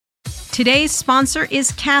Today's sponsor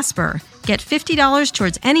is Casper. Get $50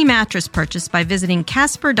 towards any mattress purchase by visiting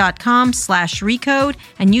casper.com/recode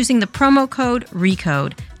and using the promo code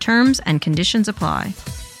RECODE. Terms and conditions apply.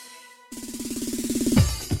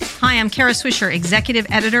 Hi, I'm Kara Swisher, Executive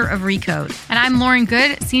Editor of Recode. And I'm Lauren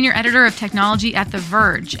Goode, Senior Editor of Technology at The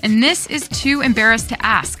Verge. And this is Too Embarrassed to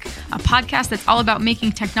Ask, a podcast that's all about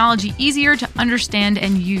making technology easier to understand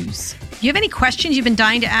and use. If you have any questions you've been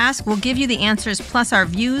dying to ask, we'll give you the answers plus our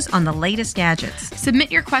views on the latest gadgets.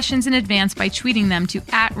 Submit your questions in advance by tweeting them to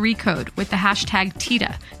 @Recode with the hashtag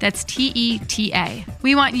TETA. That's TETA.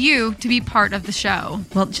 We want you to be part of the show.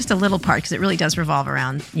 Well, just a little part, because it really does revolve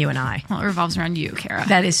around you and I. Well, it revolves around you, Kara.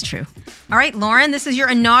 That is true. All right, Lauren, this is your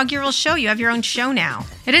inaugural show. You have your own show now.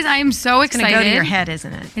 It is. I am so excited. It's going to go to your head,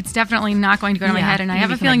 isn't it? It's definitely not going to go to my head, and I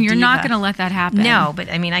have a feeling you're not going to let that happen. No,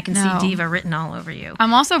 but I mean, I can see Diva written all over you.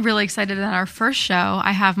 I'm also really excited that our first show,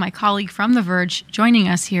 I have my colleague from The Verge joining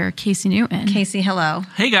us here, Casey Newton. Casey, hello.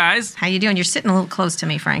 Hey, guys. How you doing? You're sitting a little close to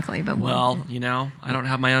me, frankly. But well, you know, I don't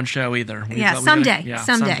have my own show either. Someday.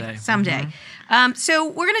 Mm-hmm. So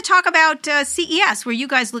we're going to talk about CES, where you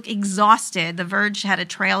guys look exhausted. The Verge had a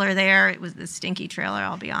trailer there. It was the stinky trailer,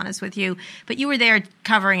 I'll be honest with you. But you were there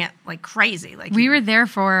covering it like crazy. We were there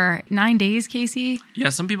for 9 days, Casey. Yeah,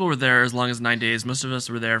 some people were there as long as 9 days. Most of us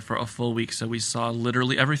were there for a full week, so we saw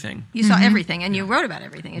literally everything. You saw everything, and you wrote about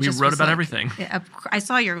everything. We wrote about everything. I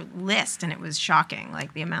saw your list, and it was shocking,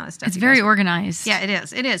 like the amount of stuff. It's very organized. Yeah, it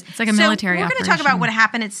is. It is. It's like a military operation. We're going to talk about what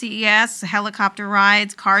happened at CES, helicopter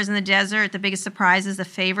rides, cars in the desert, the biggest surprises, the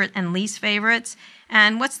favorite and least favorites,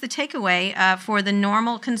 and what's the takeaway for the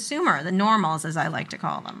normal consumer, the normals, as I like to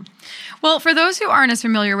call them. Well, for those who aren't as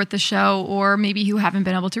familiar with the show, or maybe who haven't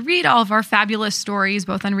been able to read all of our fabulous stories,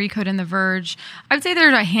 both on Recode and The Verge, I would say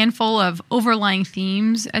there's a handful of overlying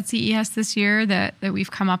themes at CES this year that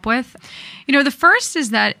we've come up with. You know, the first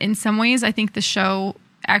is that in some ways, I think the show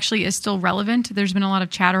actually is still relevant. There's been a lot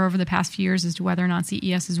of chatter over the past few years as to whether or not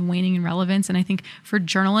CES is waning in relevance. And I think for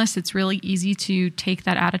journalists, it's really easy to take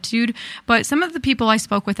that attitude. But some of the people I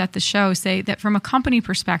spoke with at the show say that from a company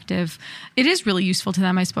perspective, it is really useful to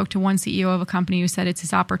them. I spoke to one CEO of a company who said it's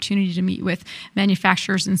his opportunity to meet with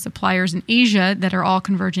manufacturers and suppliers in Asia that are all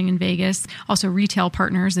converging in Vegas. Also retail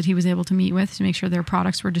partners that he was able to meet with to make sure their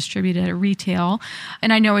products were distributed at retail.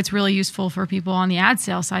 And I know it's really useful for people on the ad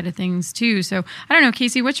sale side of things too. So I don't know,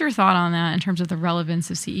 Casey, what's your thought on that in terms of the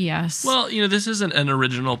relevance of CES? Well, you know, this isn't an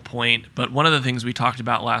original point, but one of the things we talked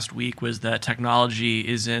about last week was that technology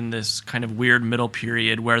is in this kind of weird middle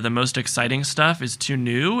period where the most exciting stuff is too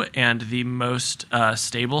new and the most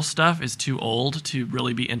stable stuff is too old to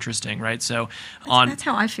really be interesting, right? So that's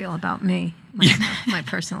how I feel about me. My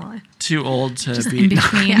personal life. Too old to just be in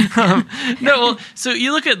between. So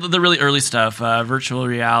you look at the really early stuff, virtual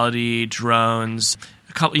reality, drones,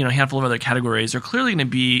 handful of other categories are clearly going to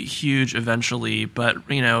be huge eventually, but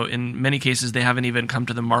in many cases they haven't even come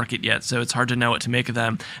to the market yet, so it's hard to know what to make of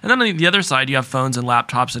them. And then on the other side, you have phones and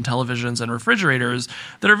laptops and televisions and refrigerators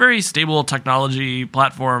that are very stable technology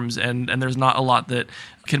platforms, and there's not a lot that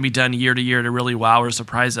can be done year to year to really wow or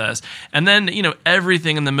surprise us. And then,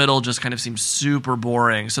 everything in the middle just kind of seems super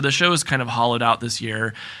boring. So the show is kind of hollowed out this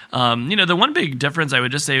year. The one big difference I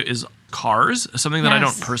would just say is cars, something that I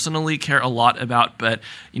don't personally care a lot about, but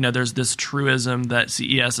there's this truism that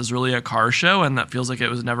CES is really a car show, and that feels like it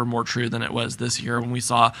was never more true than it was this year when we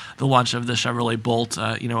saw the launch of the Chevrolet Bolt,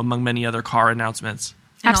 among many other car announcements.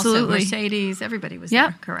 And absolutely. Also Mercedes, everybody was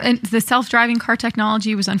there, correct. And the self-driving car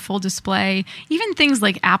technology was on full display. Even things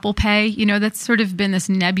like Apple Pay, that's sort of been this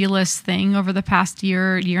nebulous thing over the past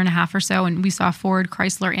year and a half or so. And we saw Ford,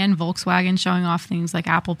 Chrysler, and Volkswagen showing off things like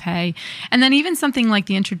Apple Pay. And then even something like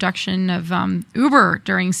the introduction of Uber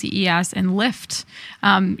during CES and Lyft.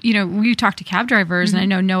 We talked to cab drivers, and I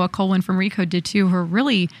know Noah Colwyn from Recode did too, who are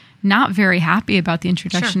really not very happy about the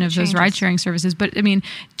introduction of those ride-sharing services. But,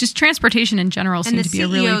 just transportation in general seemed to be a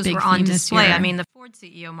really big theme this year. I mean, the Ford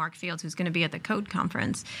CEO, Mark Fields, who's going to be at the Code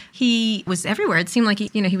Conference, he was everywhere. It seemed like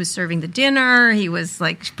he was serving the dinner. He was,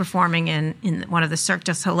 performing in one of the Cirque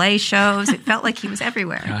du Soleil shows. It felt like he was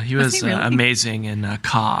everywhere. Yeah, he was amazing in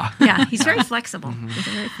Ka. Yeah, he's very flexible. He's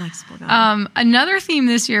a very flexible guy. Another theme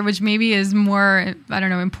this year, which maybe is more,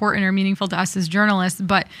 important or meaningful to us as journalists,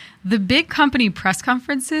 but The big company press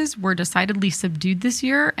conferences were decidedly subdued this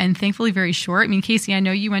year and thankfully very short. I mean, Casey, I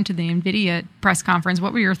know you went to the NVIDIA press conference.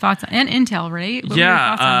 What were your thoughts? And Intel, right? What were your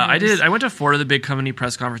thoughts on I those? did. I went to 4 of the big company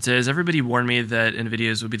press conferences. Everybody warned me that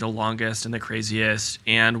NVIDIA's would be the longest and the craziest.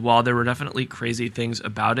 And while there were definitely crazy things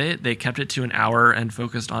about it, they kept it to an hour and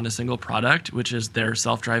focused on a single product, which is their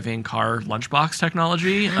self-driving car lunchbox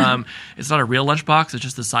technology. It's not a real lunchbox. It's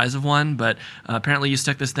just the size of one. But apparently you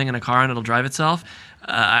stick this thing in a car and it'll drive itself.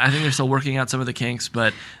 I think they're still working out some of the kinks,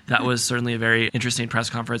 but that was certainly a very interesting press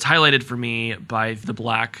conference, highlighted for me by the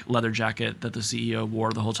black leather jacket that the CEO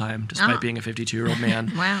wore the whole time, despite being a 52-year-old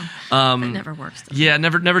man. Wow. That never works. Though. Yeah,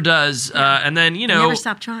 never does. And then, Never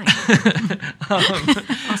stop trying.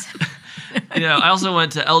 I also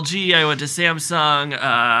went to LG, I went to Samsung,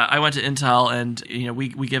 I went to Intel, and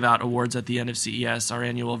we give out awards at the end of CES, our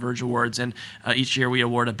annual Verge Awards, and each year we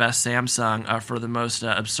award a Best Samsung for the most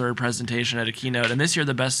absurd presentation at a keynote. And this year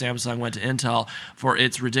the Best Samsung went to Intel for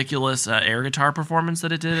its ridiculous air guitar performance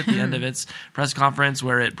that it did at the end of its press conference,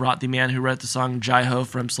 where it brought the man who wrote the song Jai Ho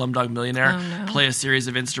from Slumdog Millionaire play a series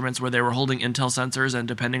of instruments where they were holding Intel sensors, and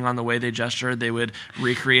depending on the way they gestured, they would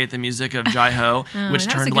recreate the music of Jai Ho, which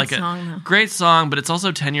turned like a great song, but it's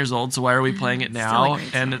also 10 years old, so why are we playing it now?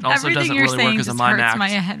 And it also Everything doesn't you're really work as a mime hurts act. my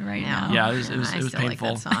head right now. Yeah, it was painful.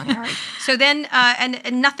 Like that song. All right. So then, and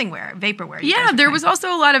nothingware, vaporware. Yeah, there was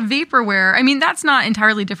also a lot of vaporware. I mean, that's not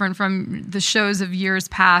entirely different from the shows of years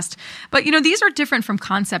past. But, these are different from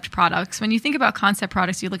concept products. When you think about concept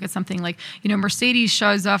products, you look at something like, Mercedes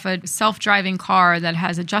shows off a self-driving car that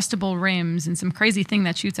has adjustable rims and some crazy thing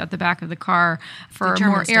that shoots out the back of the car for a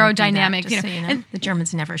more aerodynamic. The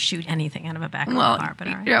Germans never shoot anything out of a back of a car. But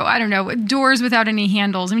I don't know, doors without any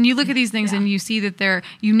handles. I mean, you look at these things and you see that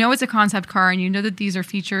it's a concept car, and you know that these are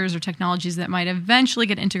features or technologies that might eventually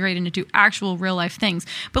get integrated into actual real life things.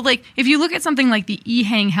 But if you look at something like the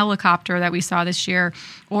E-Hang helicopter that we saw this year,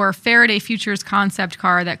 or Faraday Future's concept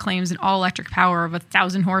car that claims an all-electric power of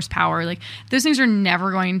 1,000 horsepower, those things are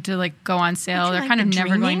never going to go on sale. They're kind of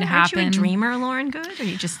never going to happen. Aren't you a dreamer, Lauren Goode? Or are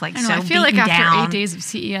you just I feel like after 8 days of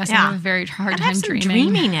CES, I have a very hard time dreaming.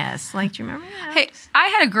 Dreaminess. Do you remember that? Hey, I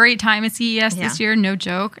had a great time at CES this year, no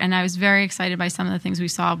joke, and I was very excited by some of the things we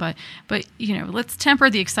saw. But let's temper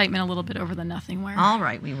the excitement a little bit over the nothingware. All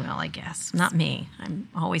right, we will, I guess. Not me. I'm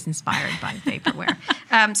always inspired by vaporware.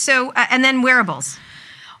 And then wearables.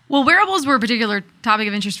 Well, wearables were a particular topic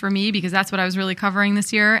of interest for me because that's what I was really covering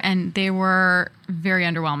this year, and they were very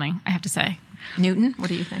underwhelming, I have to say. Newton, what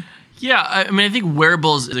do you think? Yeah, I mean, I think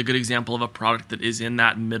wearables is a good example of a product that is in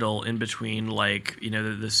that middle, in between,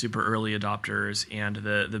 the super early adopters and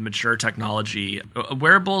the mature technology.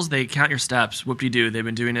 Wearables, they count your steps. Whoop-de-doo. They've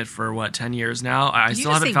been doing it for, 10 years now? I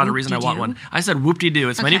still haven't found a reason I want one. I said whoop-de-doo.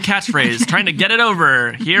 It's my new catchphrase, trying to get it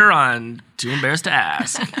over here on Too Embarrassed to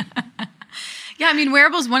Ask. Yeah, I mean,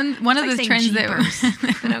 wearables, one of the trends Jeepers.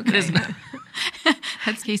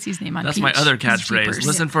 That's Casey's name on That's Peach. my other catchphrase.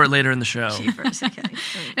 Listen for it later in the show. Jeepers, okay.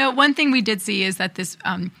 Now, one thing we did see is that this,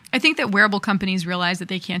 I think that wearable companies realize that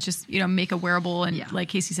they can't just, make a wearable and, like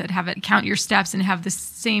Casey said, have it count your steps and have the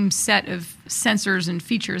same set of sensors and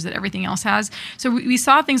features that everything else has. So we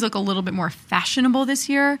saw things look a little bit more fashionable this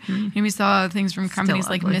year. Mm-hmm. And we saw things from companies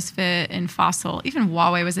like Misfit and Fossil. Even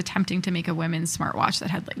Huawei was attempting to make a women's smartwatch that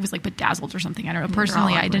had was bedazzled or something. I don't know.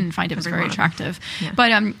 Personally, I didn't find it was very attractive. Yeah.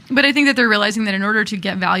 But I think that they're realizing that in order to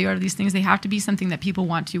get value out of these things, they have to be something that people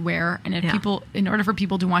want to wear. And in order for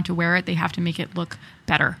people to want to wear it, they have to make it look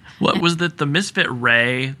better. What was the Misfit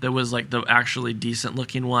Ray that was the actually decent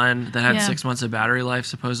looking one that had 6 months of battery life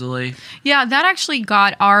supposedly? Yeah, that actually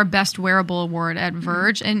got our best wearable award at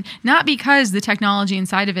Verge, and not because the technology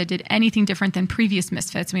inside of it did anything different than previous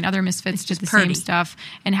Misfits. I mean, other Misfits did the same stuff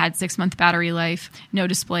and had 6 month battery life, no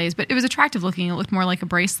displays, but it was attractive looking. It looked more like a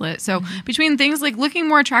bracelet. So between things like looking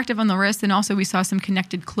more attractive on the wrist, and also we saw some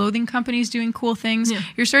connected clothing companies doing cool things,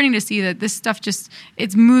 you're starting to see that this stuff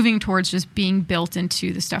it's moving towards just being built into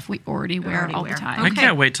the stuff we already wear all the time. I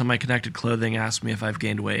can't wait till my connected clothing asks me if I've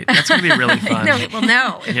gained weight. That's going to be really fun. It will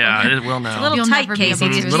know. It will know. It's a little tight, Casey.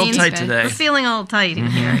 It's a little tight today. We're feeling a little tight in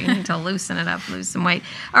here. You need to loosen it up, lose some weight.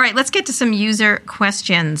 All right, let's get to some user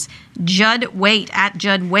questions. Judd Waite at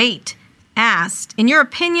Judd Waite asked, in your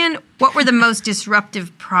opinion, what were the most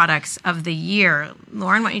disruptive products of the year?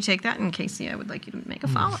 Lauren, why don't you take that? And Casey, I would like you to make a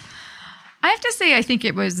follow-up. I have to say, I think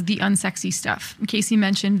it was the unsexy stuff. Casey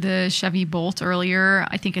mentioned the Chevy Bolt earlier.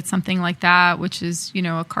 I think it's something like that, which is,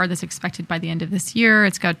 a car that's expected by the end of this year.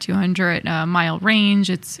 It's got 200-mile range.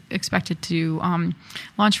 It's expected to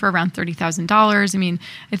launch for around $30,000. I mean,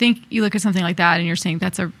 I think you look at something like that and you're saying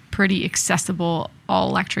that's a pretty accessible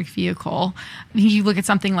all-electric vehicle. You look at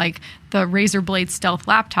something like the Razer Blade Stealth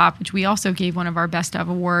laptop, which we also gave one of our best of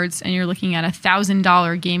awards, and you're looking at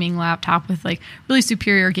 $1,000 gaming laptop with like really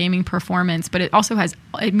superior gaming performance, but it also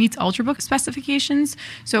it meets Ultrabook specifications,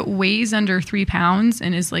 so it weighs under 3 pounds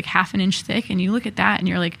and is like half an inch thick. And you look at that and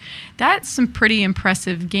you're like, that's some pretty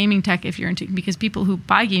impressive gaming tech if you're into, because people who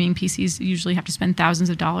buy gaming PCs usually have to spend thousands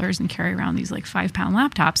of dollars and carry around these like 5-pound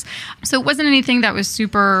laptops. So it wasn't anything that was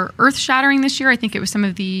super earth-shattering this year. I think it was some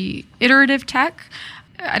of the iterative tech.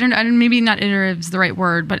 I don't know, maybe not iterative is the right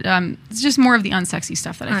word, but it's just more of the unsexy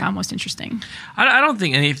stuff that I found most interesting. I don't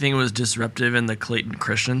think anything was disruptive in the Clayton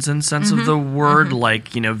Christensen sense of the word, like,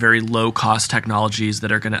 very low-cost technologies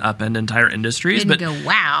that are going to upend entire industries. Didn't go,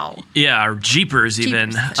 wow. Yeah, or Jeepers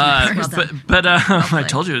even. But I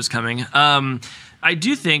told you it was coming. I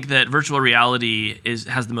do think that virtual reality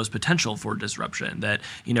has the most potential for disruption. That,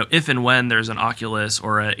 if and when there's an Oculus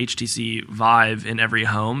or a HTC Vive in every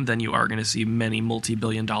home, then you are going to see many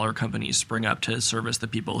multi-billion-dollar companies spring up to service the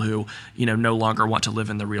people who, no longer want to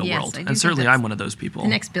live in the real world. And certainly I'm one of those people. The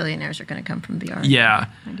next billionaires are going to come from VR. Yeah.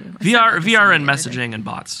 I do. VR and messaging and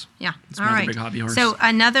bots. Yeah. It's All my right. big hobby horse. So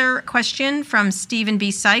another question from Stephen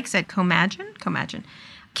B. Sykes at Comagine.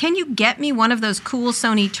 Can you get me one of those cool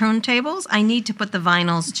Sony turntables? I need to put the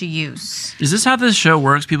vinyls to use. Is this how this show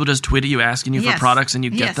works? People just tweet at you asking you for products and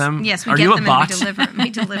you get them? Yes, we are get you them a bot? and we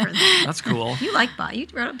deliver them. That's cool. You like bots. You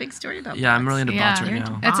wrote a big story about bots. Yeah, I'm really into bots right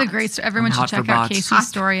now. That's a great story. Everyone should check out Casey's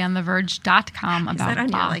story on theverge.com about Is that on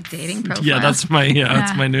bots. your like dating profile? Yeah, that's my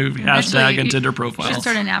new hashtag and Tinder profile. You should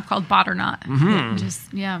start an app called Bot or Not.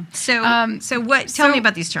 So what? Tell me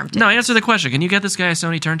about these turntables. No, answer the question. Can you get this guy a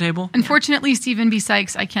Sony turntable? Unfortunately, Stephen B.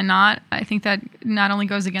 Sykes, I cannot. I think that not only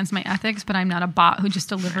goes against my ethics, but I'm not a bot who just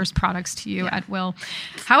delivers products to you at will.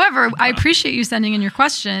 However, I appreciate you sending in your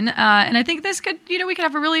question, and I think this could, we could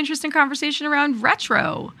have a really interesting conversation around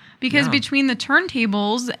retro, because between the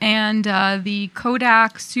turntables and the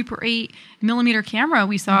Kodak Super 8 millimeter camera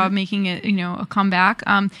we saw making it, a comeback,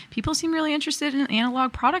 people seem really interested in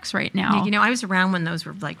analog products right now. I was around when those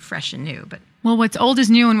were like fresh and new, but well, what's old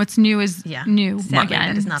is new, and what's new is new Sadly, again.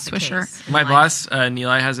 that is not the Swisher. case. My boss,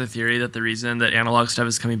 Neeli, has a theory that the reason that analog stuff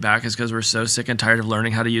is coming back is because we're so sick and tired of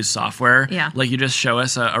learning how to use software. Yeah. Like, you just show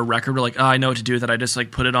us a record, we're like, oh, I know what to do with it. I just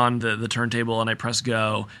like put it on the turntable and I press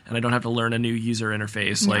go, and I don't have to learn a new user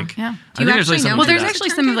interface. Like, Yeah. I think there's like something Well, to there's that. actually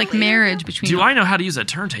some like marriage between. Do I know how to use a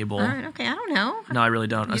turntable? All right, okay, I don't know. No, I really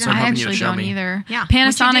don't. So I I'm hoping you actually to show don't me. either. Yeah.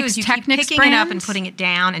 Panasonic's you Technics keep picking brand. it up and putting it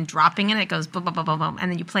down and dropping it. It goes boom, boom, boom, boom, boom,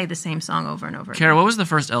 and then you play the same song over and over. Kara, what was the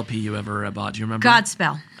first LP you ever bought? Do you remember?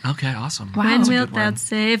 Godspell. Okay, awesome. Wow. When That's a wilt good thou one.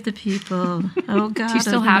 save the people? Oh God, Do you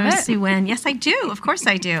still of have it? mercy, when? Yes, I do. Of course,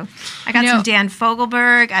 I do. I got You some know- Dan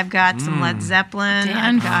Fogelberg. I've got some Led Zeppelin.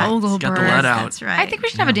 Dan I've got, Fogelberg. Got the lead out. That's right. I think we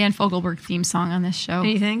should have a Dan Fogelberg theme song on this show. Do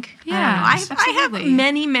you think? Yeah, I don't know. I have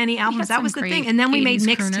absolutely. many albums. had That some was the great thing. And then we made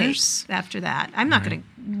 80s mixtapes after that. I'm not going to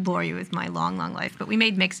bore you with my long life, but we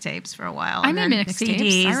made mixtapes for a while. I and made then mixtapes.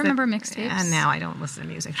 CDs I remember mixtapes. And now I don't listen to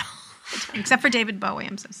music at all. Except for David Bowie.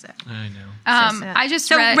 I'm so sad. I know. sad. I just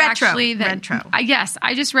So read retro, actually that retro.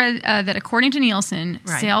 I just read that according to Nielsen,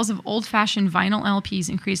 Right. sales of old-fashioned vinyl LPs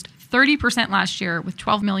increased 30% last year with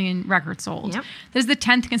 12 million records sold. Yep. This is the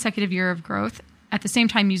 10th consecutive year of growth. At the same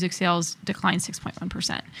time, music sales declined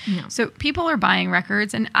 6.1%. Yeah. So people are buying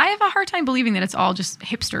records, and I have a hard time believing that it's all just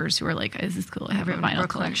hipsters who are like, "Is this cool? I have a Everyone in vinyl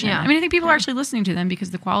Brooklyn, collection." yeah. I mean, I think people are actually listening to them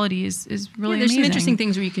because the quality is really There's some amazing. interesting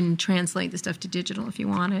things where you can translate the stuff to digital if you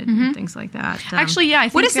wanted, and things like that. Actually, yeah, I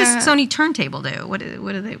what think, does this Sony turntable do?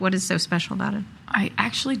 What is so special about it? I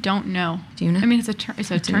actually don't know. Do you know? I mean, it's a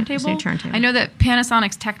turntable. turntable. I know that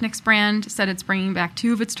Panasonic's Technics brand said it's bringing back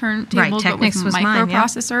 2 of its turntables, Right, but Technics with was mine, yeah.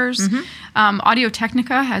 microprocessors. Audio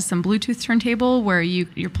Technica has some Bluetooth turntable where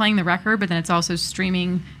you're playing the record, but then it's also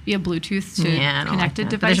streaming via Bluetooth to I don't connected like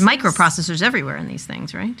that. But devices. there's microprocessors everywhere in these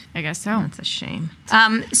things, right? I guess so. That's a shame.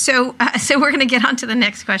 So we're going to get on to the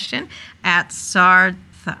next question at Sar.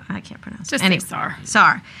 I can't pronounce it. Just say Sar.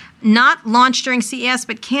 Sar. Not launched during CES,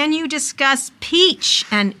 but can you discuss Peach?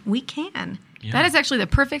 And we can. Yeah. That is actually the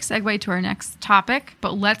perfect segue to our next topic,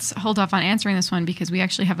 but let's hold off on answering this one because we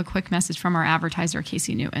actually have a quick message from our advertiser,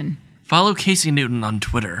 Casey Newton. Follow Casey Newton on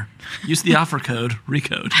Twitter. Use the offer code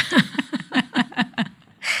RECODE.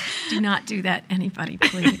 Do not do that, anybody,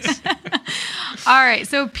 please. All right,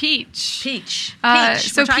 so Peach. Peach.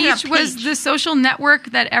 So Peach was the social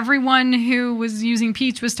network that everyone who was using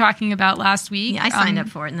Peach was talking about last week. Yeah, I signed up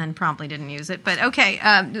for it and then promptly didn't use it. But okay,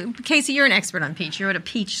 Casey, you're an expert on Peach. You wrote a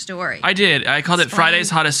Peach story. I did. I called it Friday's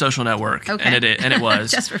Hottest Social Network. Okay. And it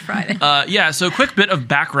was. Just for Friday. So a quick bit of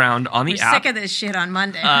background on the app. Sick of this shit on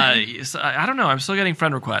Monday. So I don't know. I'm still getting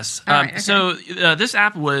friend requests. All right, okay. So this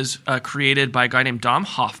app was created by a guy named Dom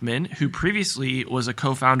Hoffman, who previously was a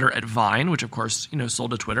co-founder at Vine, which of course,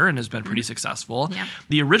 sold to Twitter and has been pretty successful. Yeah.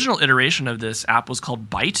 The original iteration of this app was called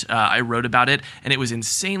Byte. I wrote about it, and it was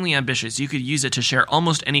insanely ambitious. You could use it to share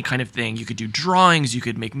almost any kind of thing. You could do drawings. You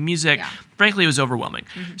could make music. Yeah. Frankly, it was overwhelming.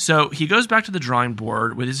 So he goes back to the drawing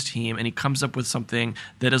board with his team, and he comes up with something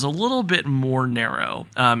that is a little bit more narrow.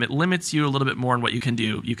 It limits you a little bit more in what you can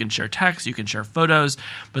do. You can share text, you can share photos,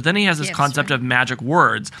 but then he has this concept of magic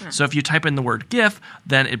words. Yeah. So if you type in the word GIF,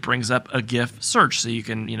 then it brings up a GIF search. So you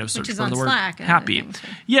can, search for the word Slack happy.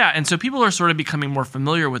 Yeah, and so people are sort of becoming more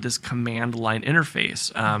familiar with this command line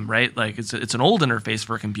interface, right? Like it's an old interface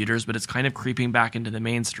for computers, but it's kind of creeping back into the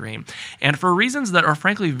mainstream. And for reasons that are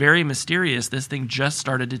frankly very mysterious, this thing just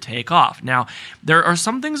started to take off. Now, there are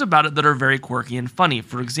some things about it that are very quirky and funny.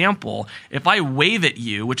 For example, if I wave at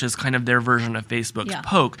you, which is kind of their version of Facebook's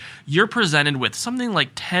poke, you're presented with something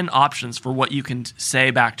like 10 options for what you can say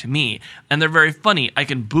back to me. And they're very funny. I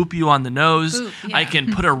can boop you on the nose. I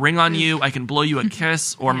can put a ring on you. I can blow you a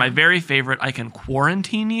kiss. Or my very favorite, I can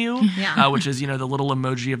quarantine you, which is, the little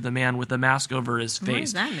emoji of the man with the mask over his face. What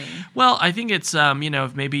does that mean? Well, I think it's,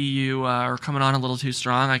 if maybe you are coming on a little too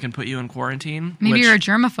strong, I can put you in quarantine. Maybe you're a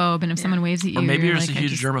germaphobe, and if someone waves at you, or maybe you're like, just a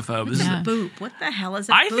huge germaphobe. This is a boop. What the hell is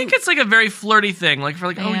a boop? I think it's like a very flirty thing. Like,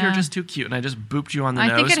 you're just too cute, and I just booped you on the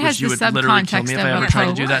nose. I think it has which you the would literally kill me if I ever tried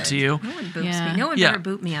to do would. that to you. No one boops me. No one ever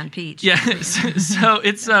booped me on Peach. Yeah, so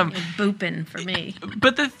it's booping for me.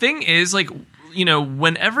 But the thing is, like,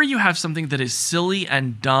 whenever you have something that is silly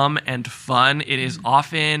and dumb and fun, it is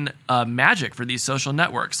often magic for these social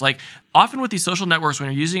networks. Like, often with these social networks,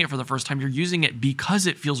 when you're using it for the first time, you're using it because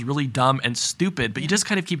it feels really dumb and stupid, but you just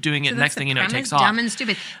kind of keep doing it. So next thing you know, it takes off. Dumb and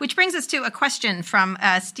stupid. Which brings us to a question from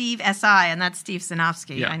Steve S.I., and that's Steve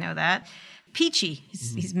Sinofsky. Yeah. I know that. Peachy,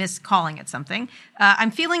 he's miscalling it something.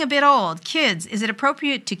 I'm feeling a bit old. Kids, is it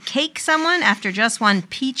appropriate to cake someone after just one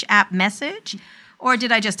Peach app message? Or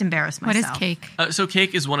did I just embarrass myself? What is cake? So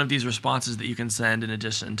cake is one of these responses that you can send in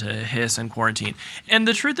addition to hiss and quarantine. And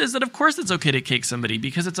the truth is that, of course, it's okay to cake somebody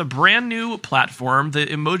because it's a brand new platform. The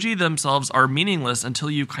emoji themselves are meaningless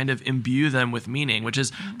until you kind of imbue them with meaning, which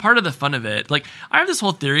is part of the fun of it. Like, I have this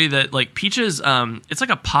whole theory that, like, Peaches, it's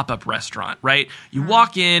like a pop-up restaurant, right? You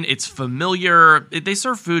walk in, it's familiar. They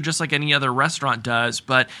serve food just like any other restaurant does,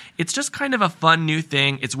 but it's just kind of a fun new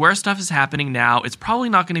thing. It's where stuff is happening now. It's probably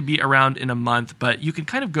not going to be around in a month, but you can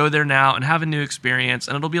kind of go there now and have a new experience,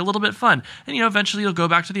 and it'll be a little bit fun. And eventually you'll go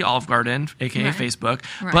back to the Olive Garden, aka Facebook.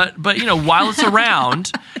 Right. But while it's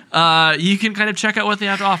around, you can kind of check out what they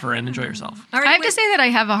have to offer and enjoy yourself. Right, I have to say that I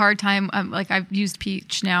have a hard time. I've used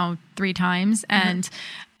Peach now 3 times, and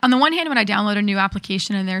on the one hand, when I download a new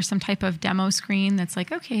application and there's some type of demo screen that's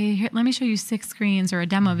like, okay, here, let me show you 6 screens or a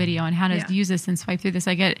demo video on how to use this and swipe through this,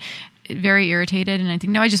 I get very irritated, and I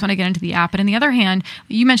think, no, I just want to get into the app. But on the other hand,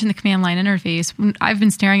 you mentioned the command line interface. I've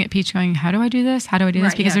been staring at Peach going, how do I do this? How do I do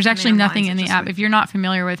this? Because there's actually nothing in the app. If you're not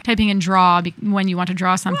familiar with typing in draw when you want to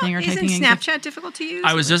draw something, or typing in Snapchat difficult to use?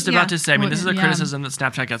 I was just about to say, this is a criticism that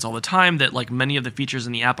Snapchat gets all the time, that like many of the features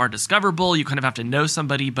in the app are discoverable. You kind of have to know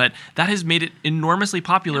somebody, but that has made it enormously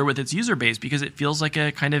popular with its user base because it feels like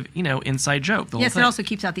a kind of, inside joke. The whole thing. It also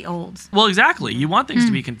keeps out the olds. Well, exactly. You want things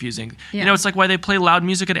to be confusing. Yeah. It's like why they play loud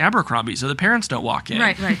music at Abercrombie, so the parents don't walk in.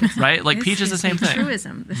 Right. Right? Like Peach is the same thing.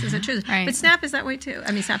 Truism. This is a truism. Right. But Snap is that way too.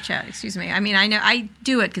 I mean, Snapchat, excuse me. I mean, I know I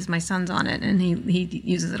do it because my son's on it and he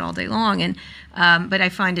uses it all day long. And but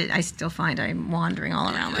I still find I'm wandering all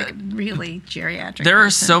around like a really geriatric There are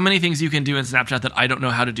person. so many things you can do in Snapchat that I don't know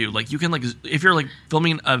how to do. Like you can if you're like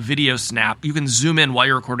filming a video snap, you can zoom in while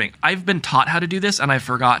you're recording. I've been taught how to do this and I've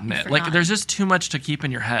forgotten it. Like there's just too much to keep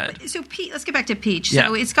in your head. So let's get back to Peach.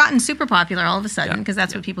 So it's gotten super popular all of a sudden because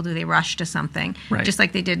that's what people do. They rush to something. Right. Just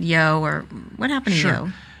like they did Yo, or what happened to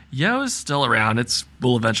Yo? Yo is still around. It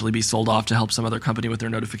will eventually be sold off to help some other company with their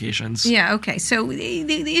notifications. Yeah, okay. So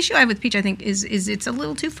the issue I have with Peach, I think, is it's a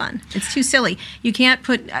little too fun. It's too silly. You can't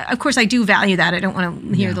put... Of course, I do value that. I don't want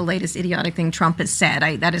to hear the latest idiotic thing Trump has said.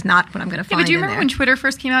 That is not what I'm going to find. But do you remember when Twitter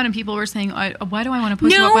first came out and people were saying, why do I want to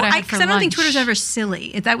post what I had for lunch? I don't think Twitter's ever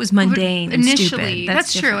silly. That was mundane and initially, stupid.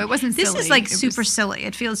 That's true. It wasn't silly. This is like super silly.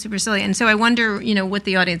 It feels super silly. And so I wonder, what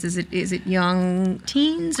the audience is. Is it young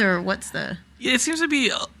teens or what's the... It seems to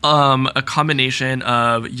be a combination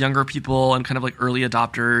of younger people and kind of like early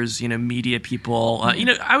adopters, media people.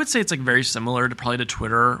 I would say it's like very similar to probably to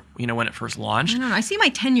Twitter, when it first launched. I don't know. I see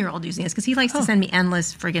my 10-year-old using this because he likes to send me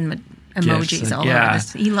endless friggin' emojis Gifts, all over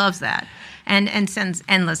this. He loves that. And sends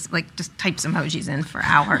endless, like, just types emojis in for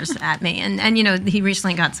hours at me. And he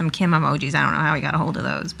recently got some Kim emojis. I don't know how he got a hold of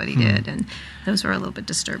those, but he did. And those were a little bit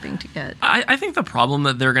disturbing to get. I think the problem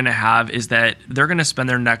that they're going to have is that they're going to spend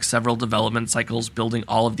their next several development cycles building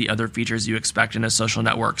all of the other features you expect in a social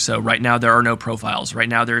network. So right now there are no profiles. Right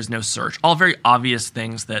now there is no search. All very obvious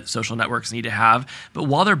things that social networks need to have. But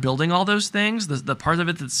while they're building all those things, the part of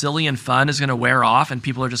it that's silly and fun is going to wear off and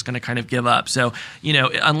people are just going to kind of give up. So,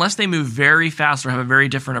 unless they move very fast or have a very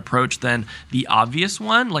different approach than the obvious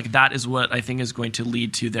one, like that is what I think is going to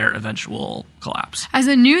lead to their eventual collapse. As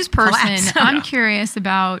a news person, I'm curious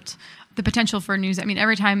about the potential for news. I mean,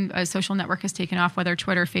 every time a social network has taken off, whether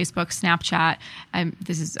Twitter, Facebook, Snapchat,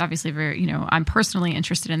 this is obviously very, I'm personally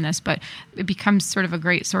interested in this, but it becomes sort of a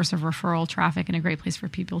great source of referral traffic and a great place for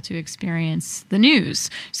people to experience the news.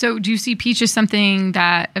 So do you see Peach as something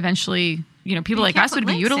that eventually people like us would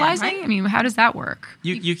be utilizing? Right? I mean, how does that work?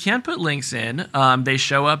 You can put links in. They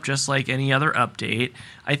show up just like any other update.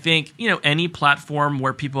 I think, any platform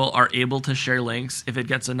where people are able to share links, if it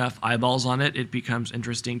gets enough eyeballs on it, it becomes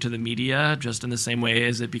interesting to the media, just in the same way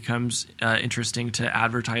as it becomes interesting to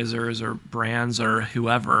advertisers or brands or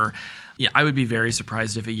whoever. Yeah, I would be very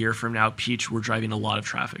surprised if a year from now Peach were driving a lot of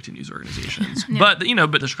traffic to news organizations. Yeah. But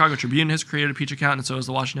the Chicago Tribune has created a Peach account, and so has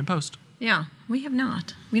the Washington Post. Yeah, we have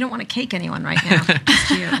not. We don't want to cake anyone right now.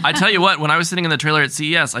 Just you. I tell you what, when I was sitting in the trailer at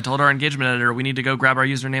CES, I told our engagement editor we need to go grab our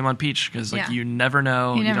username on Peach because you never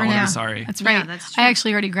know. You don't want to be sorry. That's right. Yeah, that's true. I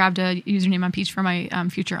actually already grabbed a username on Peach for my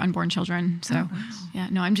future unborn children. So,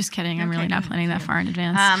 I'm just kidding. I'm really not planning that far in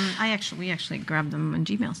advance. We actually grabbed them when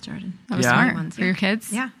Gmail started. That was smart. Ones, for your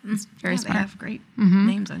kids? Yeah. It's very smart. They have great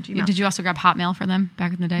names on Gmail. Did you also grab Hotmail for them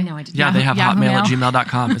back in the day? No, I didn't. Yeah, they have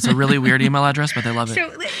hotmail@gmail.com. It's a really weird email address, but they love it.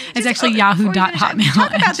 So, it's actually yahoo.hotmail.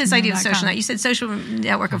 Talk about this idea of social network. You said social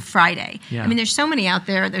network of Friday. Yeah. I mean, there's so many out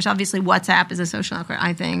there. There's obviously WhatsApp is a social network,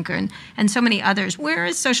 I think, and so many others. Where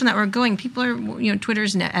is social network going? People are,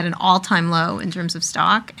 Twitter's at an all-time low in terms of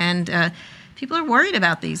stock, and people are worried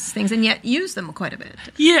about these things and yet use them quite a bit.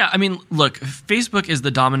 Yeah, I mean, look, Facebook is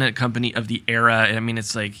the dominant company of the era. I mean,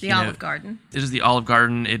 it's like the Olive Garden. It is the Olive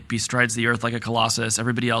Garden. It bestrides the earth like a colossus.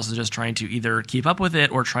 Everybody else is just trying to either keep up with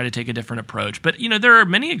it or try to take a different approach. But, there are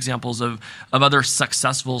many examples of other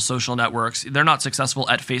successful social networks. They're not successful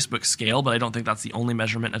at Facebook scale, but I don't think that's the only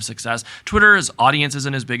measurement of success. Twitter's audience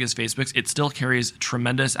isn't as big as Facebook's. It still carries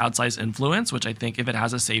tremendous outsized influence, which I think if it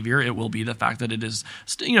has a savior, it will be the fact that it is,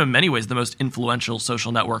 in many ways, the most influential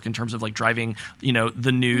social network in terms of like driving,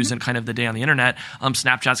 the news and kind of the day on the internet.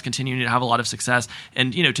 Snapchat's continuing to have a lot of success.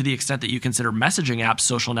 And, to the extent that you consider messaging apps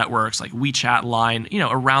social networks like WeChat, Line,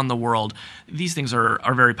 around the world, these things are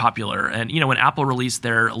very popular. And, when Apple released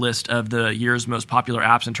their list of the year's most popular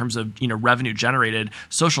apps in terms of, revenue generated,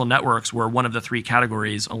 social networks were one of the three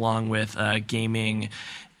categories along with gaming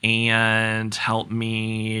and help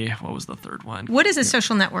me, what was the third one? What does a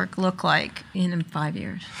social network look like in 5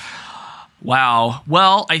 years? Wow.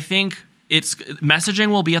 Well, I think messaging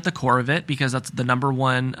will be at the core of it because that's the number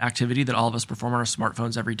one activity that all of us perform on our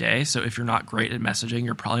smartphones every day. So if you're not great at messaging,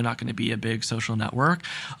 you're probably not going to be a big social network.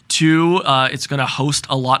 2, it's going to host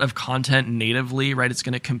a lot of content natively, right? It's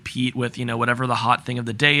going to compete with, whatever the hot thing of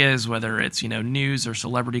the day is, whether it's, news or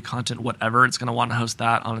celebrity content, whatever. It's going to want to host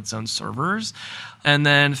that on its own servers. And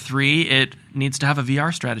then 3, it needs to have a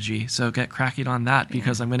VR strategy. So get cracking on that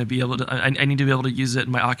because I'm going to be able to, I need to be able to use it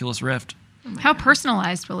in my Oculus Rift. How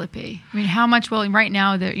personalized will it be? I mean, how much will right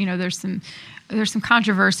now? There's some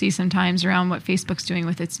controversy sometimes around what Facebook's doing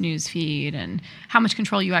with its news feed and how much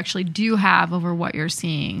control you actually do have over what you're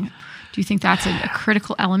seeing. Do you think that's a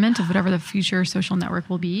critical element of whatever the future social network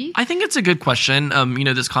will be? I think it's a good question.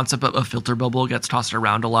 This concept of a filter bubble gets tossed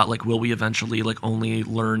around a lot. Like, will we eventually only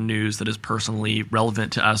learn news that is personally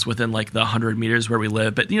relevant to us within the 100 meters where we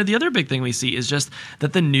live? But, the other big thing we see is just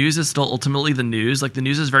that the news is still ultimately the news. Like, the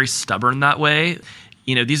news is very stubborn that way.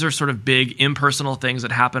 These are sort of big impersonal things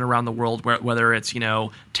that happen around the world, whether it's,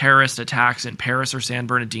 terrorist attacks in Paris or San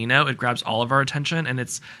Bernardino, it grabs all of our attention. And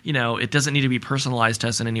it's, it doesn't need to be personalized to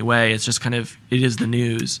us in any way. It's just it is the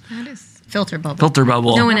news. That is Filter bubble. Filter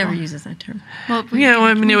bubble. No one ever uses that term. Well,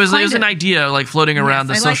 I mean, it was an idea like floating around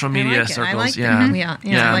the Yes, social I media like it. circles. I like yeah. it. Yeah.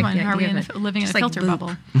 I like the Are we idea of it. living in Just a like filter boop.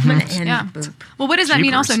 bubble? I'm gonna end Yeah. boop. Well, what does that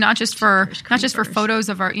mean? Also, Jeepers. not just for Creepers. photos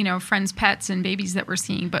of our friends' pets and babies that we're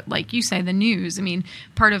seeing, but like you say, the news. I mean,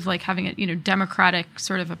 part of like having a democratic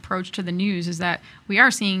sort of approach to the news is that we are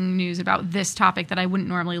seeing news about this topic that I wouldn't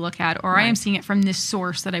normally look at, or I am seeing it from this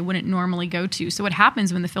source that I wouldn't normally go to. So what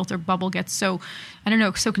happens when the filter bubble gets so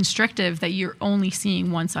constrictive that you're only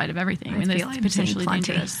seeing one side of everything? I feel that's I'm potentially seeing plenty.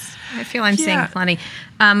 dangerous. I feel I'm seeing plenty.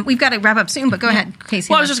 We've got to wrap up soon, but go ahead, Casey.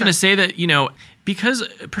 Well, I was just going to say that, because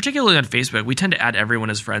particularly on Facebook, we tend to add everyone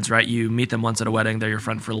as friends, right? You meet them once at a wedding, they're your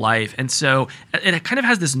friend for life. And so it kind of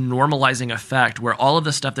has this normalizing effect where all of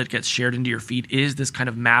the stuff that gets shared into your feed is this kind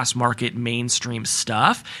of mass market mainstream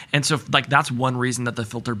stuff. And so like that's one reason that the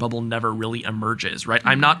filter bubble never really emerges, right?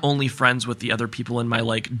 I'm not only friends with the other people in my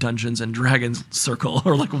like Dungeons and Dragons circle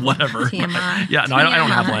or like whatever. TMI. Yeah, no, I don't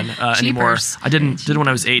have one anymore. Jeepers. I did when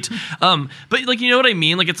I was 8. But like, you know what I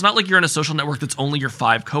mean? Like, it's not like you're in a social network that's only your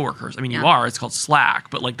 5 coworkers. I mean, you are. It's called Slack,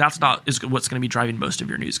 but like that's not what's going to be driving most of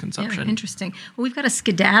your news consumption. Yeah, interesting. Well, we've got a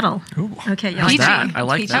skedaddle. Ooh. Okay, How's that? I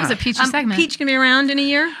like Peachy. That was a that. peachy segment. Peach can be around in a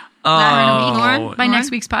year. Oh. Lauren? By next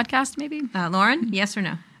week's podcast, maybe. Lauren, yes or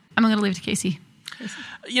no? I'm going to leave it to Casey.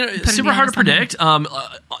 Super hard to predict.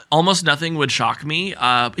 Almost nothing would shock me.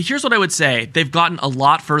 Here's what I would say. They've gotten a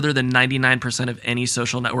lot further than 99% of any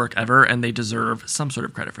social network ever, and they deserve some sort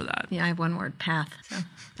of credit for that. Yeah, I have one word, path. So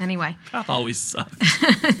anyway. Path always sucks.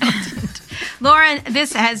 Lauren,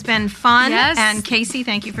 this has been fun. Yes. And Casey,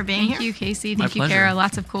 thank you for being here. Thank you, Casey. My Thank you, pleasure. Kara.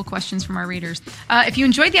 Lots of cool questions from our readers. If you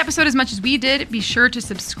enjoyed the episode as much as we did, be sure to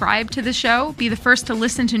subscribe to the show. Be the first to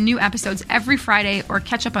listen to new episodes every Friday or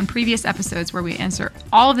catch up on previous episodes where we answer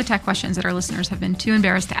all of the tech questions that our listeners have been too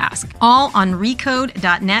embarrassed to ask. All on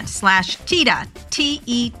recode.net/TETA.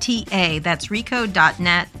 T-E-T-A. That's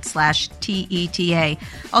recode.net/TETA.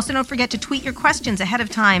 Also, don't forget to tweet your questions ahead of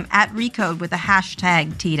time at Recode with the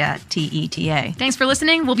hashtag TETA, T-E-T-A. Thanks for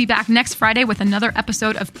listening. We'll be back next Friday with another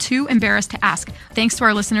episode of Too Embarrassed to Ask. Thanks to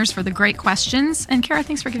our listeners for the great questions. And Kara,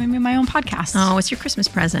 thanks for giving me my own podcast. Oh, it's your Christmas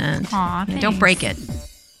present. Aw, Yeah, don't thanks. break it.